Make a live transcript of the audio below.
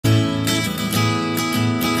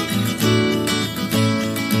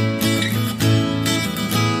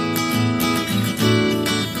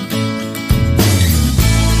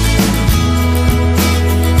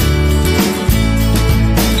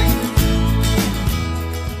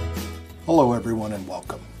Hello everyone and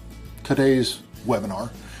welcome. Today's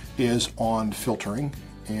webinar is on filtering,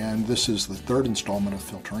 and this is the third installment of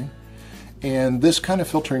filtering. And this kind of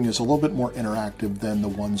filtering is a little bit more interactive than the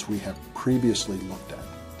ones we have previously looked at.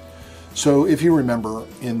 So if you remember,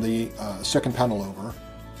 in the second panel over,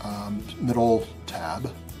 middle tab,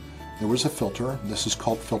 there was a filter. This is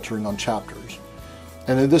called filtering on chapters.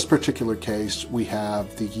 And in this particular case, we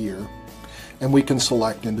have the year, and we can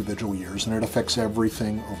select individual years, and it affects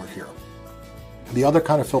everything over here. The other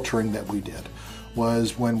kind of filtering that we did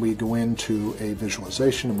was when we go into a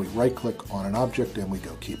visualization and we right-click on an object and we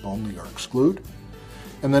go keep only or exclude.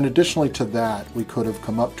 And then additionally to that, we could have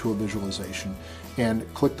come up to a visualization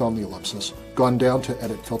and clicked on the ellipsis, gone down to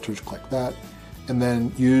edit filters, click that, and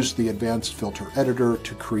then use the advanced filter editor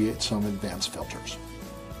to create some advanced filters.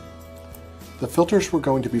 The filters we're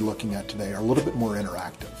going to be looking at today are a little bit more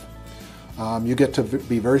interactive. You get to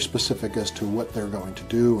be very specific as to what they're going to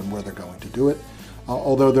do and where they're going to do it,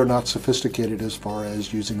 although they're not sophisticated as far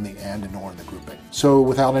as using the and or in the grouping. So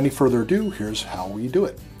without any further ado, here's how we do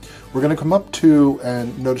it. We're going to come up to,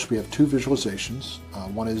 and notice we have two visualizations.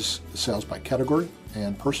 One is sales by category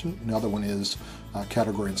and person, and the other one is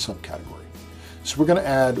category and subcategory. So we're going to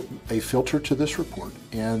add a filter to this report,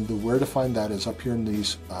 and where to find that is up here in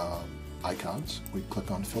these icons. We click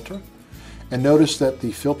on filter. And notice that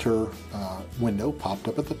the filter window popped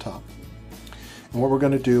up at the top. And what we're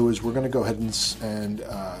going to do is we're going to go ahead and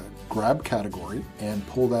grab category and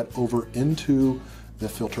pull that over into the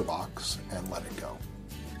filter box and let it go.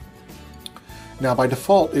 Now by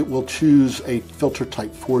default it will choose a filter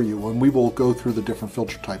type for you, and we will go through the different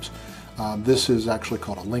filter types. This is actually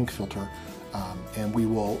called a link filter, and we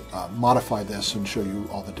will modify this and show you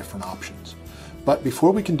all the different options. But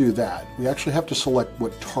before we can do that, we actually have to select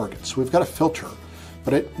what target. So we've got a filter,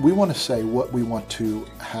 but we want to say what we want to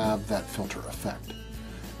have that filter affect.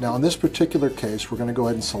 Now in this particular case, we're going to go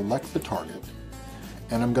ahead and select the target,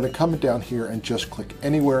 and I'm going to come down here and just click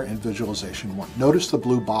anywhere in Visualization 1. Notice the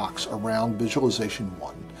blue box around Visualization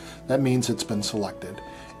 1. That means it's been selected,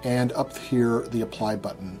 and up here the Apply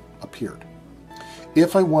button appeared.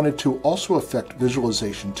 If I wanted to also affect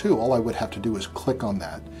Visualization 2, all I would have to do is click on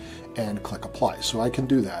that and click Apply. So I can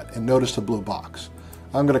do that, and notice the blue box.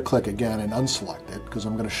 I'm going to click again and unselect it because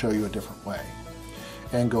I'm going to show you a different way,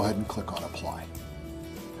 and go ahead and click on Apply.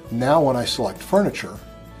 Now when I select Furniture,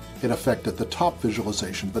 it affected the top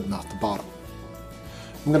visualization but not the bottom.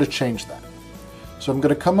 I'm going to change that. So I'm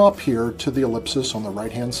going to come up here to the ellipsis on the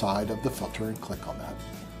right hand side of the filter and click on that.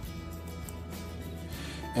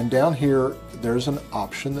 And down here there's an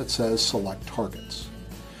option that says Select Targets.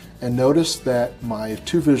 And notice that my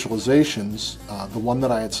two visualizations, the one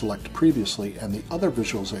that I had selected previously and the other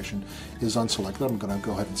visualization is unselected. I'm going to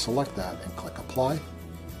go ahead and select that and click Apply.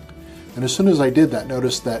 And as soon as I did that,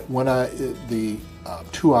 notice that when the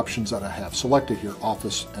two options that I have selected here,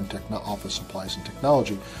 Office and Office Supplies and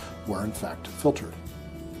Technology, were in fact filtered.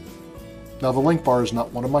 Now the link bar is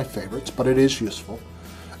not one of my favorites, but it is useful.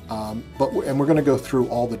 And we're going to go through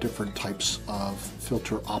all the different types of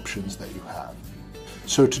filter options that you have.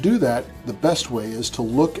 So to do that, the best way is to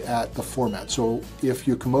look at the format. So if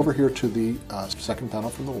you come over here to the second panel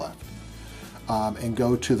from the left and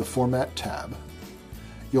go to the Format tab,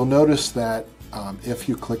 you'll notice that if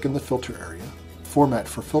you click in the filter area, Format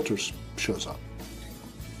for Filters shows up.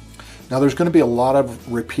 Now there's going to be a lot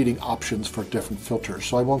of repeating options for different filters,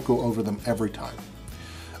 so I won't go over them every time.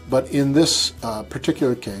 But in this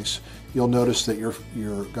particular case, you'll notice that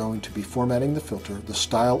you're going to be formatting the filter. The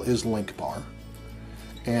style is link bar,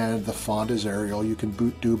 and the font is Arial. You can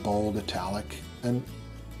do bold, italic,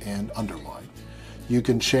 and underline. You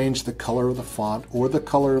can change the color of the font or the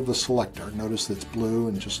color of the selector. Notice that it's blue,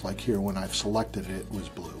 and just like here, when I've selected it, it was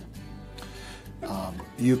blue.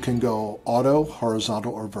 You can go auto,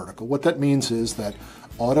 horizontal, or vertical. What that means is that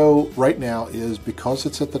auto right now is, because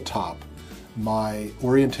it's at the top, my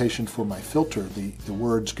orientation for my filter, the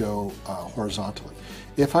words go horizontally.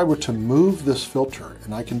 If I were to move this filter,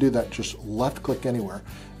 and I can do that, just left click anywhere,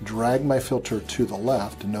 drag my filter to the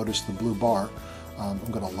left, and notice the blue bar, I'm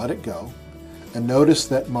going to let it go, and notice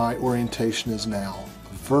that my orientation is now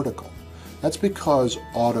vertical. That's because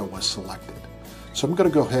auto was selected. So I'm going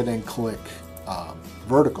to go ahead and click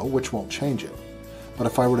vertical, which won't change it. But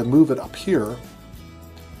if I were to move it up here,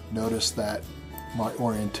 notice that my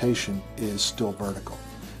orientation is still vertical.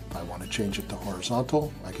 If I want to change it to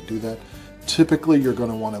horizontal, I can do that. Typically you're going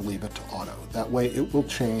to want to leave it to auto. That way it will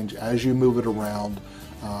change as you move it around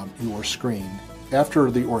your screen.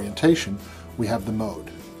 After the orientation, we have the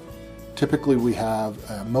mode. Typically we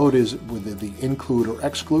have mode is with the include or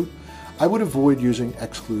exclude. I would avoid using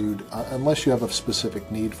exclude unless you have a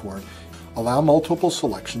specific need for it. Allow multiple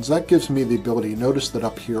selections. That gives me the ability, notice that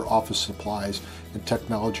up here office supplies and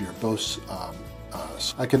technology are both,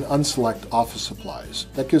 I can unselect office supplies.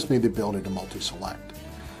 That gives me the ability to multi-select.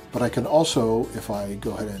 But I can also, if I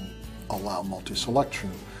go ahead and allow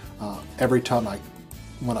multi-selection, every time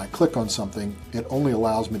when I click on something, it only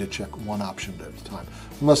allows me to check one option at a time,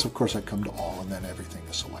 unless of course I come to all and then everything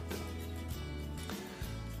is selected.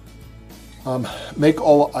 Make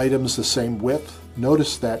all items the same width.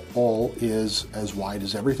 Notice that all is as wide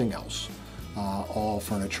as everything else, all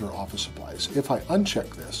furniture, office supplies. If I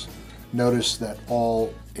uncheck this, notice that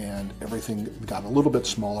all and everything got a little bit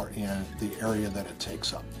smaller in the area that it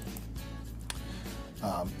takes up.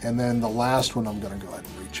 And then the last one, I'm going to go ahead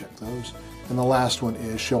and recheck those. And the last one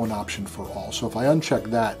is show an option for all. So if I uncheck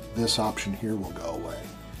that, this option here will go away.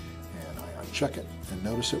 And I uncheck it, and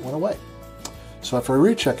notice it went away. So if I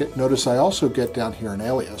recheck it, notice I also get down here an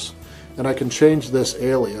alias. And I can change this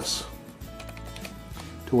alias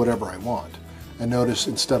to whatever I want. And notice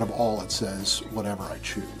instead of all, it says whatever I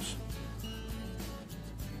choose.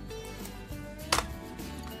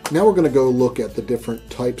 Now we're going to go look at the different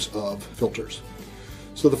types of filters.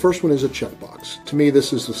 So the first one is a checkbox. To me,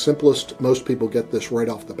 this is the simplest. Most people get this right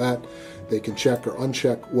off the bat. They can check or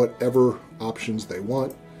uncheck whatever options they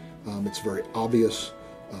want. It's very obvious.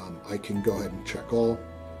 I can go ahead and check all.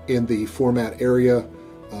 In the format area,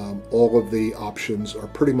 all of the options are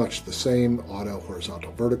pretty much the same: auto,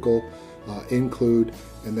 horizontal, vertical, include,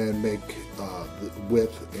 and then make the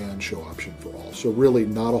width and show option for all. So really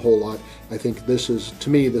not a whole lot. I think this is,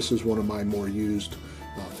 to me, this is one of my more used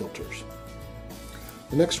filters.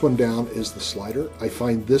 The next one down is the slider. I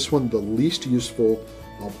find this one the least useful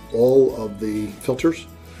of all of the filters.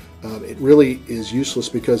 It really is useless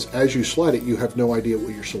because as you slide it, you have no idea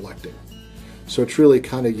what you're selecting. So it's really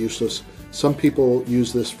kind of useless. Some people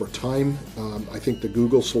use this for time. I think the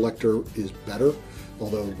Google selector is better,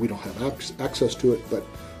 although we don't have access to it, but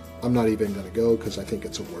I'm not even going to go because I think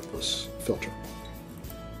it's a worthless filter.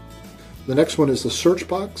 The next one is the search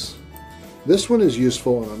box. This one is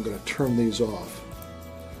useful, and I'm going to turn these off.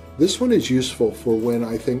 This one is useful for when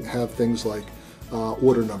I have things like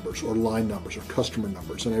order numbers or line numbers or customer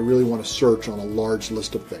numbers, and I really want to search on a large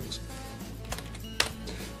list of things.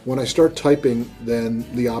 When I start typing, then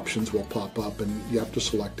the options will pop up and you have to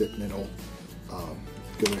select it and it'll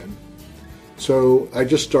go in. So I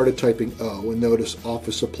just started typing O, and notice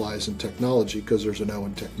office supplies and technology, because there's an O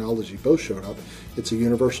in technology, both showed up. It's a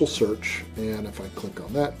universal search, and if I click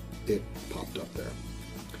on that, it popped up there.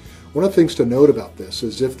 One of the things to note about this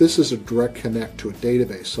is if this is a direct connect to a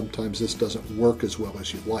database, sometimes this doesn't work as well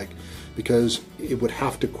as you'd like, because it would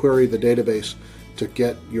have to query the database to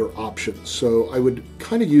get your options. So I would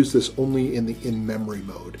kind of use this only in the in-memory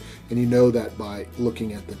mode, and you know that by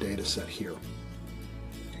looking at the data set here.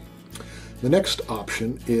 The next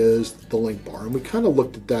option is the link bar, and we kind of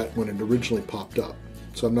looked at that when it originally popped up,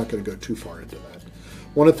 so I'm not going to go too far into that.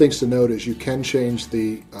 One of the things to note is you can change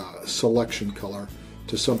the selection color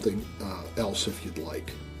to something else if you'd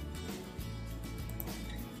like.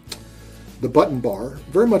 The button bar,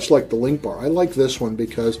 very much like the link bar. I like this one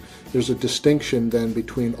because there's a distinction then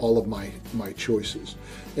between all of my choices.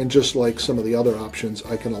 And just like some of the other options,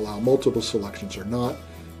 I can allow multiple selections or not,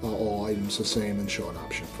 all items the same, and show an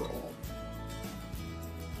option for all.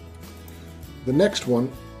 The next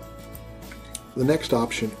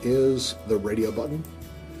option is the radio button.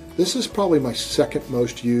 This is probably my second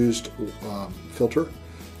most used filter.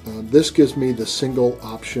 This gives me the single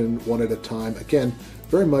option, one at a time. Again,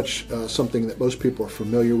 very much something that most people are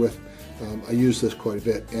familiar with. I use this quite a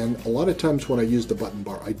bit, and a lot of times when I use the button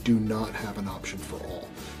bar, I do not have an option for all,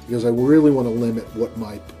 because I really want to limit what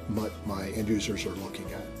my end users are looking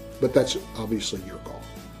at. But that's obviously your call.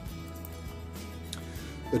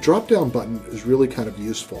 The drop-down button is really kind of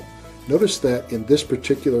useful. Notice that in this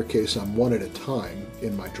particular case, I'm one at a time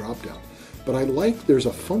in my drop-down. But there's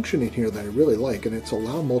a function in here that I really like, and it's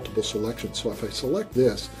allow multiple selections. So if I select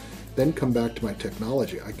this, then come back to my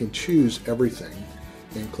technology, I can choose everything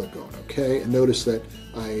and click on OK. And notice that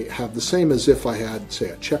I have the same as if I had, say,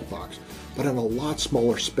 a checkbox, but in a lot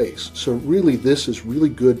smaller space. So really, this is really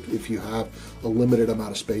good if you have a limited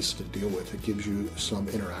amount of space to deal with. It gives you some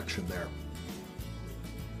interaction there.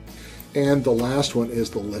 And the last one is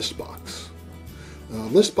the list box.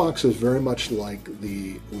 List box is very much like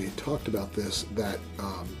we talked about this, that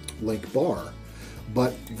link bar,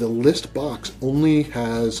 but the list box only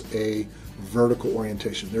has a vertical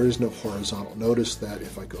orientation. There is no horizontal. Notice that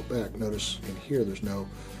if I go back, notice in here there's no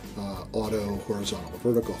auto, horizontal, or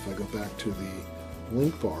vertical. If I go back to the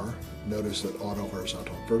link bar, notice that auto,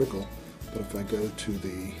 horizontal, and vertical. But if I go to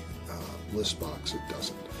the list box, it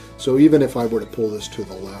doesn't. So even if I were to pull this to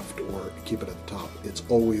the left or keep it at the top, it's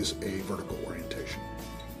always a vertical orientation.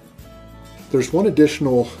 There's one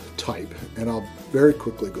additional type, and I'll very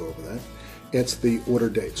quickly go over that. It's the order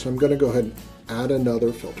date. So I'm going to go ahead and add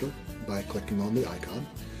another filter by clicking on the icon.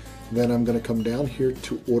 Then I'm going to come down here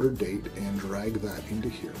to order date and drag that into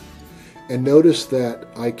here. And notice that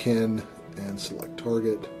I can, and select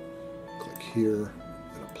target, click here,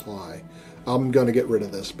 and apply. I'm going to get rid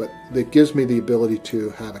of this, but it gives me the ability to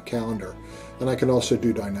have a calendar, and I can also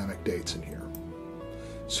do dynamic dates in here.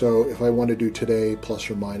 So if I want to do today plus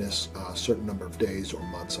or minus a certain number of days or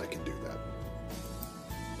months, I can do that.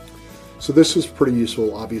 So this is pretty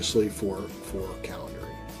useful, obviously, for calendaring.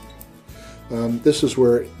 This is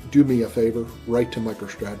where, do me a favor, write to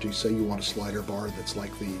MicroStrategy, say you want a slider bar that's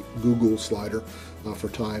like the Google slider for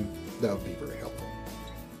time. That would be very helpful.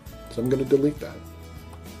 So I'm going to delete that.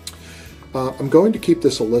 I'm going to keep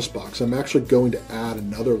this a list box. I'm actually going to add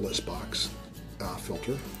another list box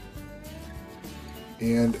filter.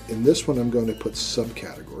 And in this one, I'm going to put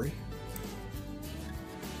subcategory.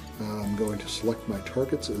 I'm going to select my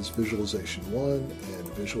targets as visualization 1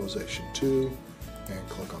 and visualization 2 and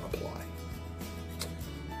click on apply.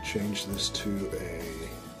 Change this to a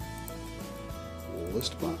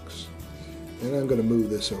list box. And I'm going to move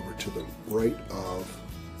this over to the right of.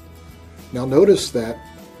 Now notice that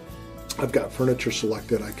I've got furniture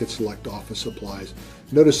selected. I could select office supplies.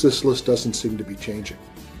 Notice this list doesn't seem to be changing.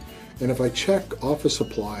 And if I check office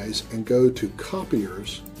supplies and go to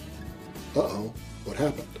copiers, what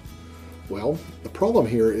happened? Well, the problem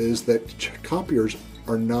here is that copiers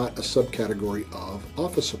are not a subcategory of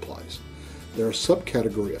office supplies. They're a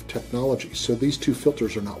subcategory of technology. So these two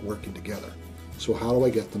filters are not working together. So how do I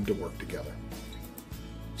get them to work together?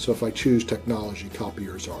 So if I choose technology,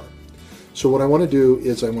 copiers are. So what I want to do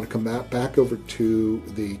is I want to come back over to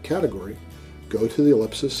the category, go to the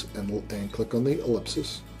ellipsis and click on the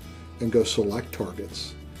ellipsis and go select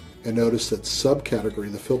targets. And notice that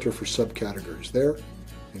subcategory, the filter for subcategory is there,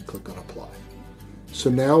 and click on apply. So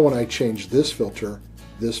now when I change this filter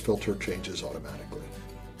changes automatically.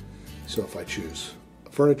 So if I choose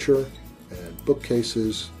furniture and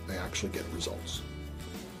bookcases, I actually get results.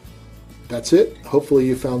 That's it. Hopefully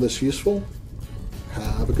you found this useful.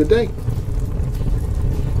 Have a good day.